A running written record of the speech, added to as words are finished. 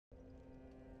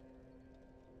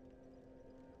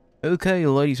Okay,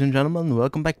 ladies and gentlemen,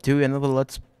 welcome back to another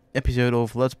episode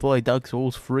of Let's Play Dark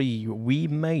Souls 3.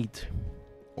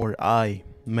 I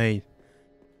made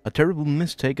a terrible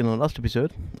mistake in the last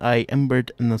episode. I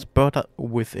embered an Sparta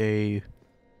with a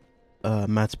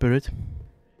mad spirit,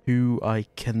 who I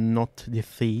cannot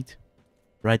defeat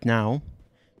right now.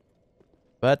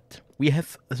 But we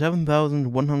have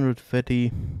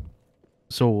 7,130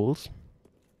 souls,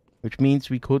 which means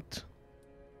we could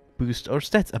boost our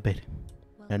stats a bit.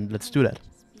 And let's do that.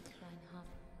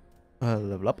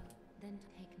 Level up.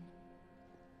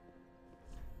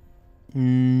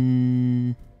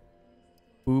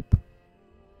 Boop.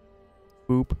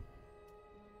 Boop.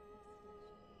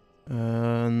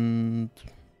 And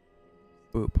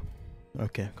boop.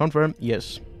 Okay, confirm.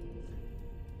 Yes.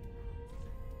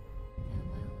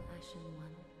 Farewell, Ashen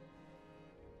One.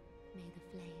 May the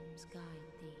flames guide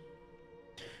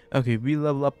thee. Okay, we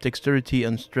level up dexterity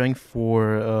and strength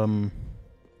for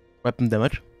weapon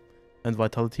damage and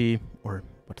vitality, or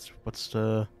what's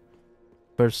the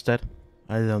first stat?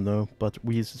 I don't know, but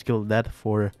we skill that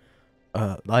for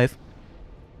life.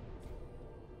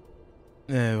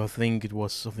 I think it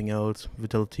was something else.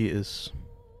 Vitality is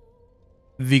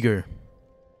vigor.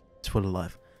 It's for the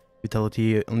life.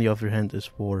 Vitality, on the other hand, is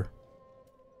for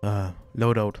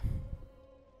loadout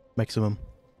maximum.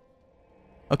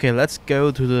 Okay, let's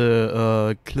go to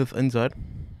the cliff inside,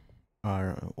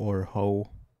 or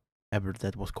however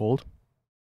that was called.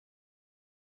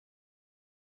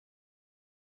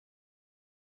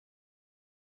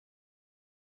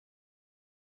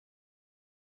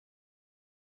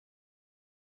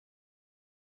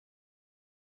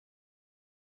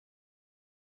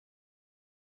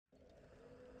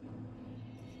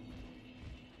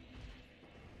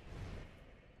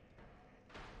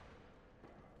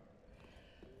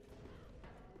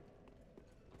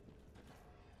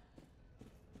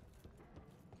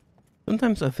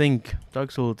 Sometimes I think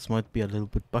Dark Souls might be a little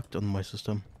bit bugged on my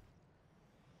system.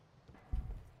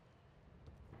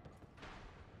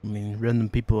 I mean, random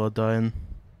people are dying,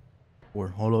 or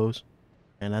hollows,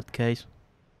 in that case.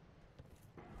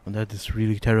 And that is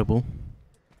really terrible.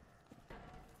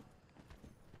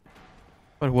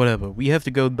 But whatever, we have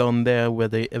to go down there where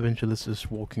the evangelist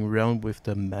is walking around with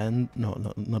the man,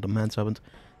 no, not a manservant,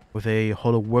 with a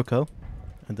hollow worker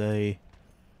and a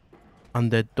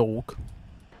undead dog.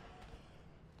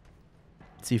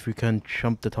 Let's see if we can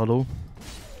jump that hollow.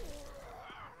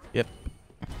 Yep.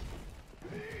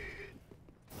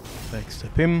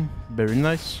 Backstab him, very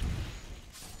nice.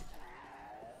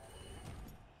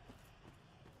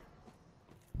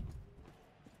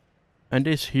 And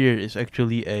this here is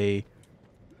actually a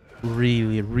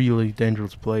really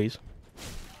dangerous place.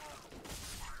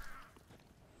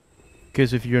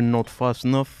 Because if you're not fast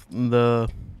enough, the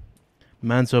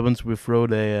manservants will throw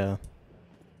their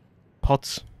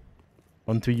pots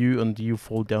onto you and you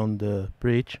fall down the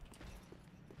bridge.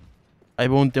 I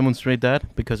won't demonstrate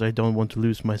that because I don't want to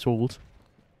lose my souls.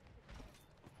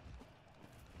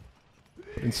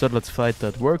 Instead, let's fight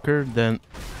that worker, then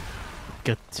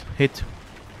get hit.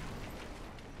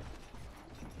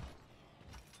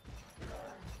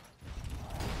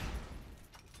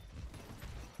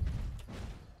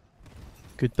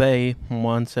 Goodbye,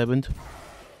 1/7.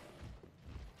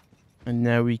 And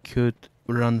now we could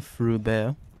run through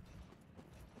there.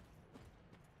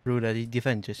 Through the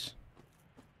defenses.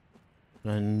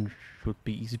 Then should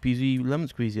be easy peasy lemon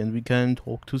squeezy, and we can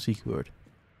talk to Siegward.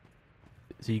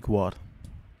 Siegward.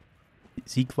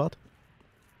 Siegward?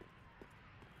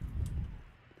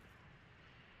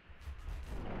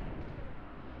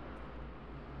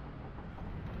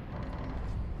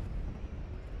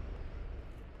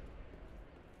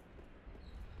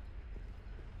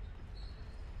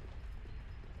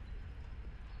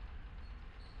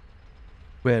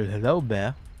 Well, hello,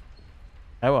 bear.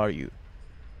 How are you?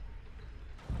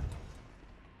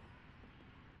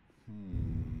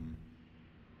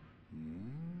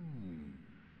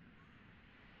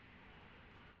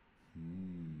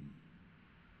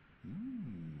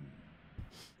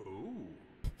 Oh,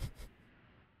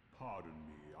 pardon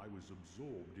me, I was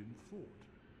absorbed in thought.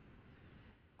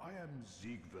 I am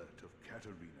Siegward of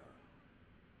Katarina.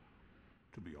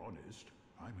 To be honest,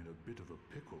 I'm in a bit of a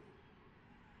pickle.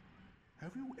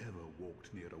 Have you ever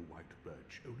walked near a white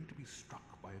birch only to be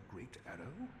struck by a great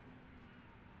arrow?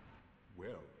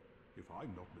 Well, if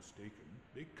I'm not mistaken,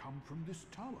 they come from this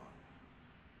tower.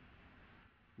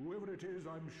 Whoever it is,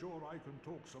 I'm sure I can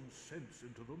talk some sense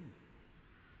into them.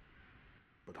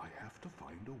 But I have to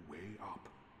find a way up,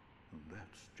 and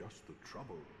that's just the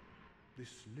trouble.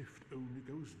 This lift only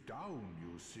goes down,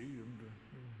 you see, and...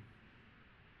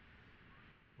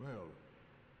 Well,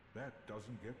 That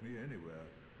doesn't get me anywhere.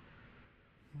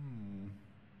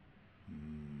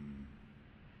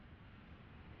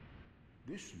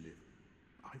 This lift,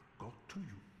 I got to you.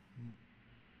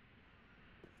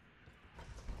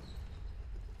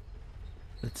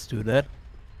 Let's do that.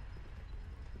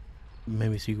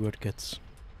 Maybe Siegward gets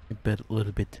a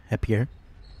little bit happier.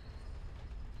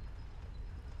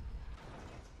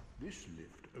 This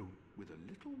lift, oh, with a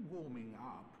little warming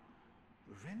up,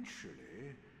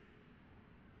 eventually...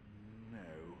 No.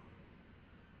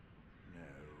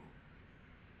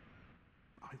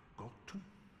 I got to...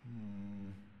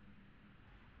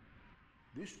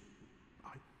 This...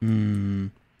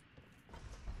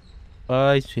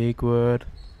 Bye, Siegward.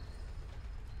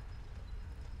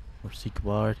 Or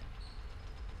Siegward.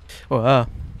 Oh,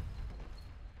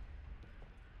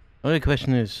 Only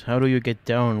question is, how do you get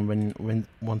down when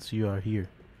once you are here?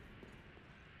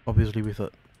 Obviously we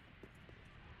thought.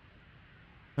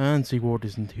 And Siegward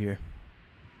isn't here.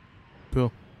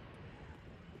 Cool.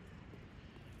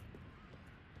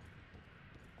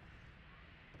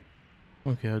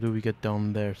 Okay, how do we get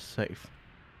down there safe?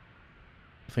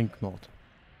 I think not.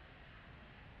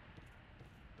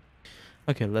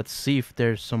 Okay, let's see if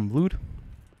there's some loot.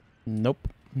 Nope,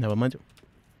 never mind.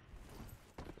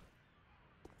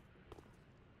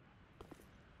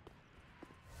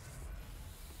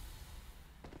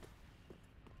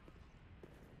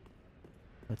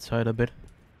 Let's hide a bit.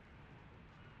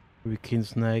 We can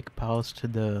snag past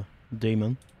the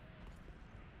demon.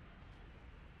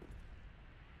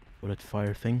 Or that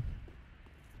fire thing.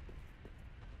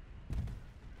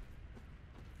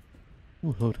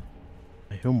 Ooh, load.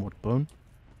 A homeward bone.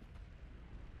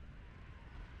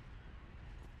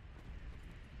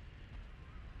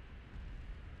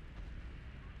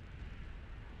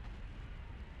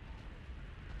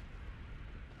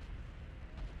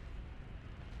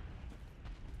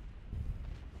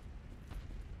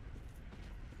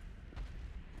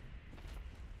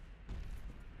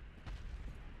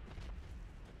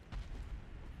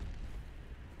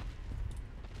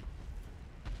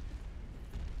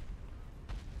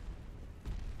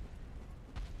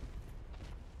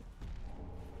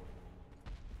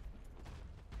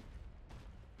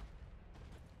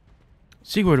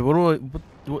 Siegward,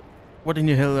 what in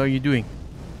the hell are you doing?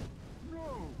 No!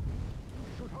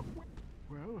 You should have...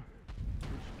 Well,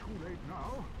 it's too late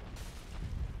now.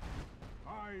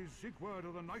 I, Siegward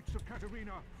of the Knights of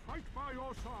Katarina, fight by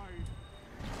your side.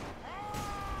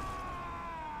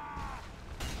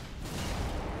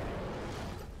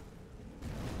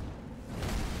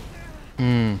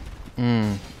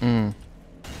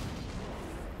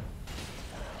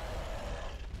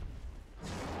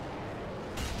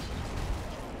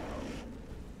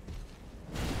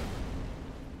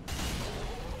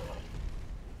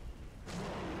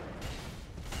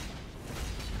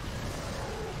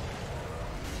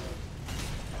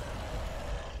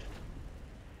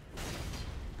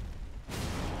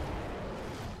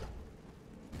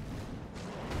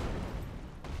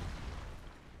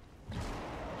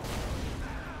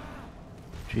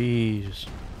 Jesus.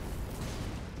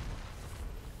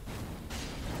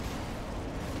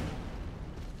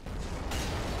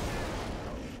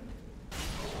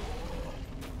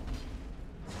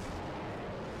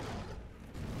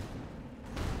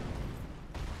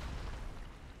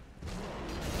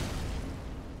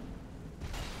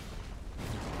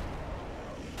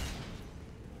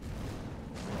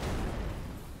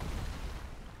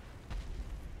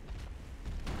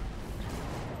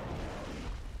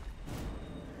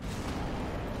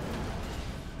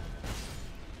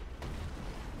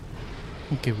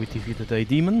 Okay, we defeated a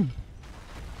demon.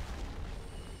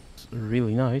 It's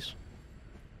really nice.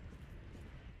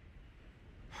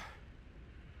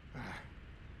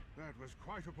 That was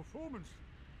quite a performance.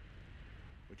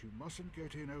 But you mustn't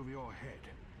get in over your head.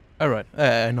 Alright,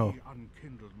 I know. We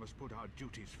unkindled must put our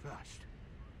duties first.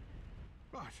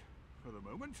 But, for the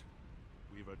moment,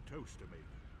 we've a toast to make.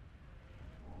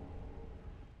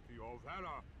 To your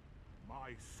valor,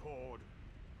 my sword,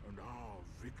 and our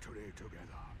victory together.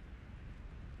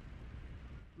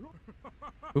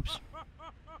 Oops.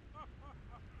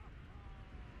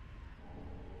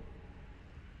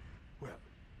 Well,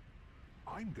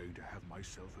 I'm going to have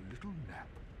myself a little nap.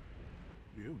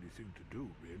 The only thing to do,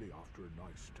 really, after a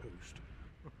nice toast.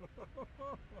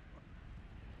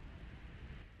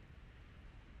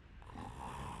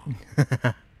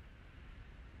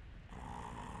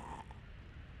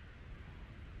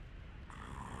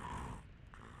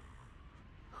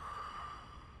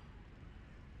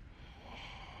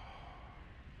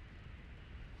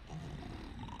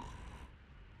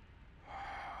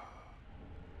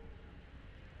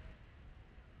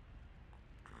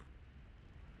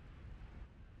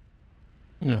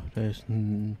 No, there's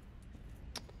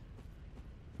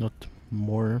not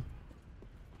more.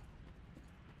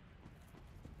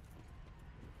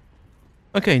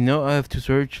 Okay, now I have to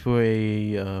search for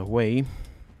a way.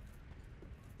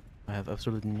 I have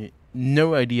absolutely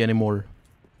no idea anymore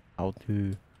how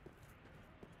to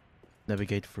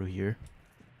navigate through here.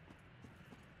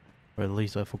 Or at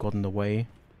least I've forgotten the way.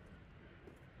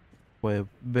 For a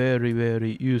very,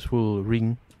 very useful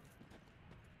ring.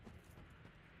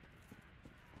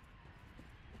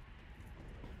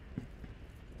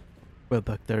 Well,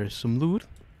 back there is some loot.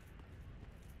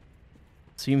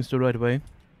 Seems the right way.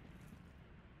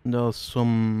 And there are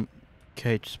some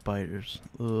cage spiders.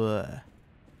 Ugh.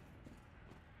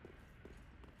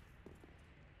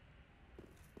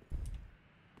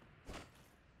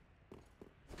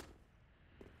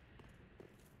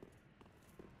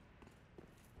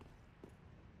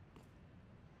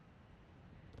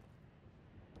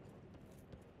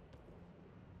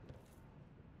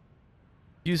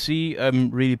 You see, I'm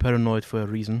really paranoid for a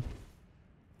reason.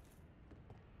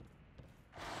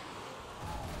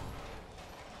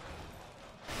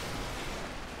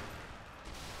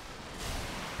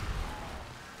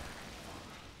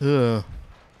 Ugh.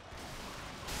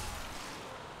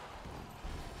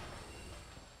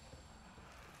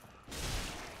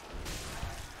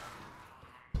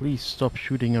 Please stop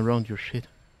shooting around your shit.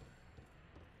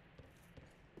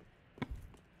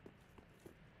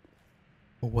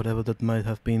 Or whatever that might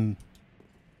have been.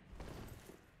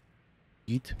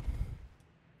 Eat.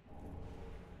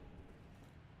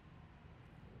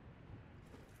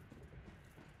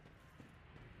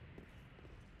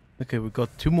 Okay, we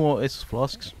got 2 more ice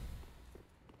flasks.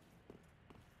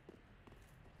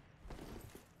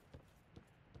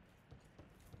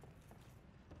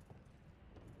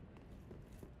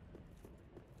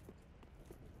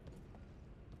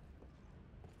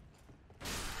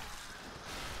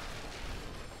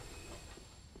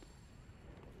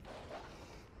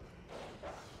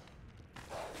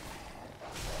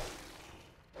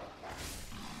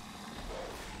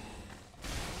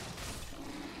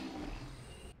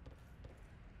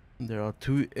 There are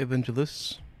 2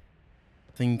 evangelists.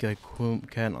 Think I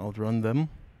can outrun them.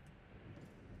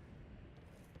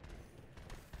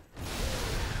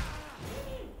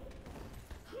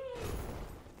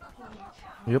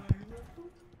 Yep.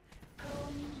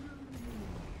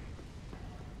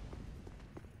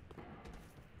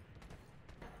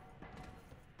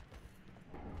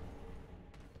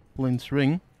 Flint's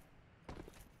ring.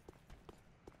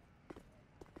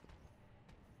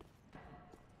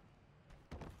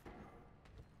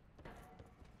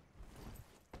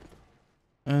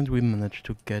 And we managed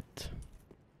to get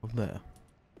over there.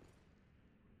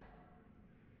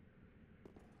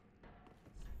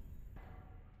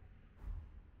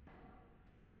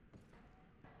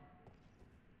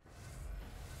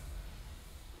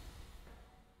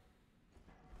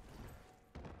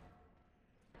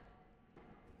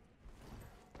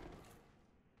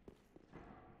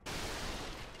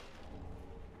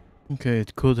 Okay,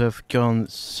 it could have gone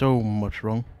so much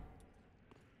wrong.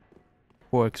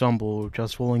 For example,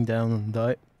 just falling down and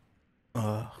die.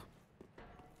 Okay,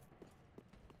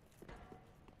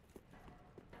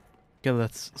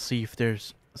 let's see if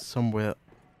there's somewhere.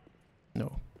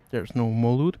 No, there's no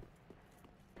more loot.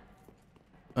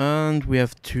 And we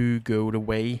have to go the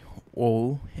way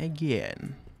all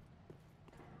again.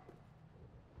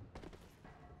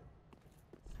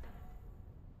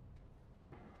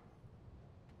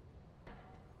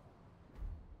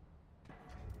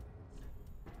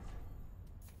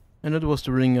 And that was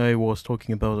the ring I was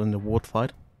talking about in the ward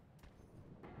fight.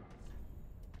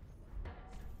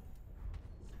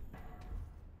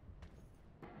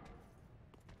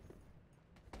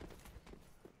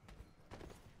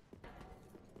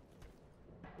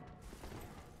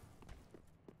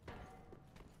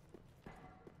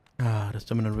 Ah, the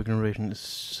stamina regeneration is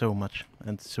so much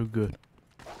and so good.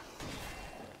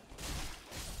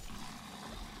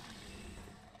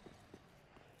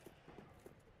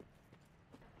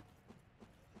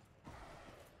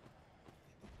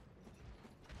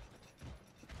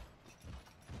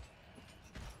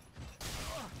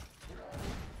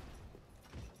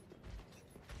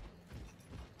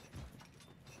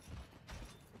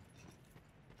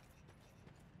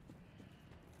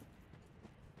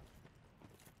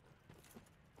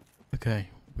 Okay,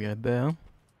 we are there.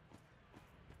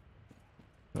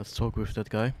 Let's talk with that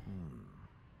guy.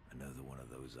 Another one of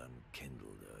those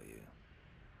unkindled, are you?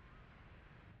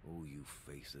 All you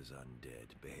faceless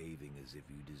undead, behaving as if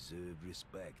you deserve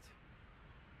respect.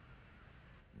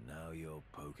 Now you're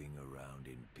poking around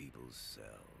in people's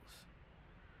cells.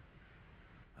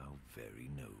 How very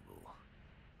noble.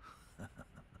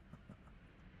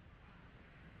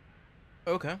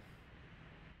 Okay.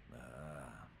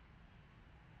 Ah,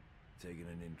 taking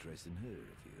an interest in her,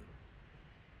 have you?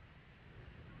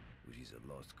 Well, she's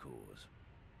a lost cause.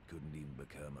 Couldn't even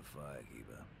become a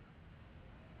firekeeper.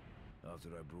 After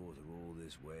I brought her all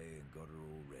this way and got her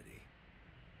all ready.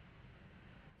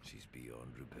 She's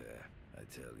beyond repair, I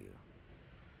tell you.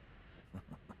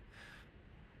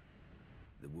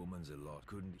 The woman's a lot.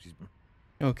 Couldn't she's...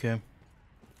 Okay.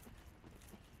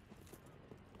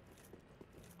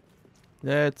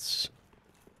 Let's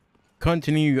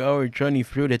continue our journey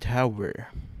through the tower.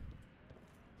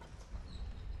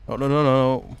 Oh, no, no,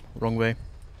 no, no. Wrong way.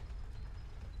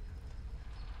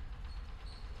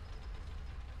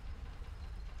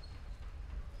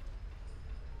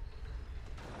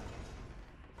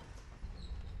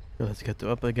 So let's get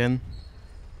up again.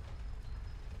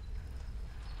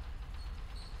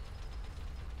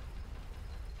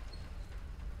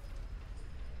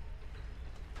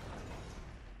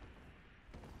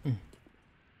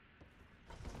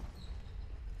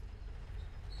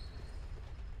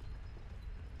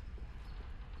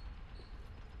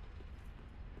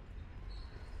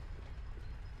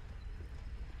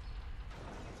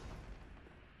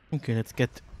 Okay, let's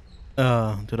get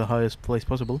to the highest place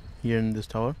possible here in this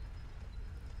tower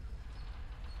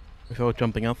without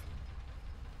jumping off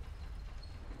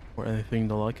or anything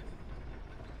the like.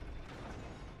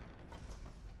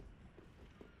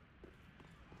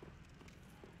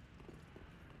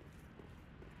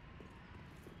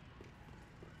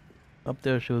 Up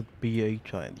there should be a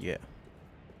giant, yeah.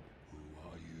 Who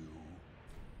are you?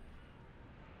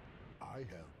 I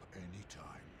help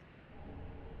anytime.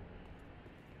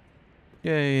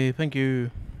 Yay, thank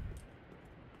you.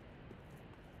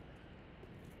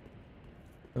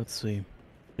 Let's see.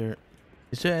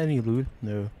 Is there any loot?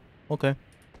 No. Okay.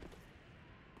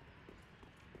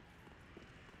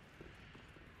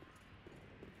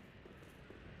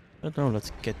 I don't know,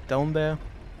 let's get down there.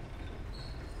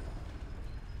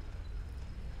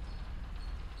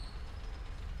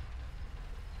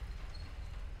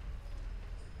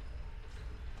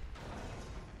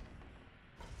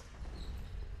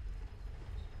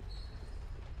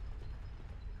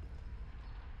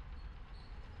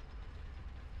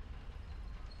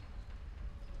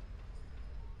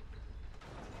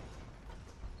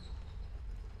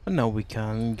 And now we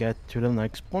can get to the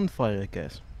next bonfire, I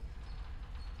guess.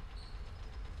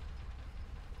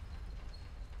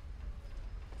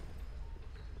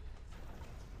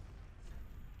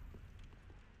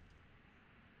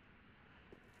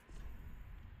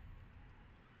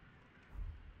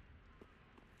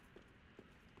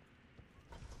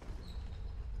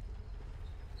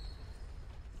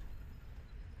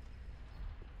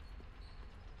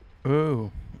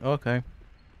 Oh, okay.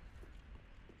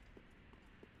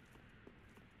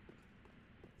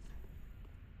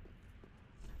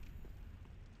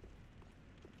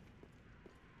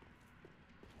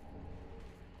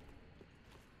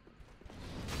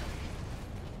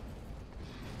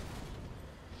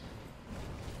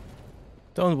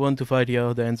 Don't want to fight the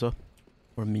Outdancer.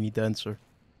 Or Mini Dancer.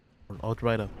 Or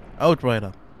Outrider.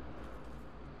 Outrider!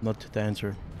 Not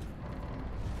Dancer.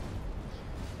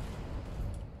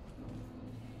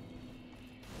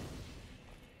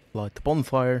 Light the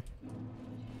bonfire.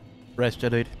 Rest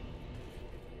at it.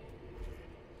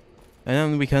 And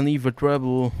then we can either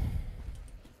travel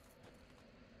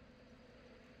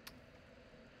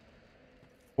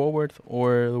forward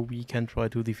or we can try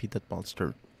to defeat that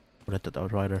monster. Or that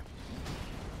Outrider.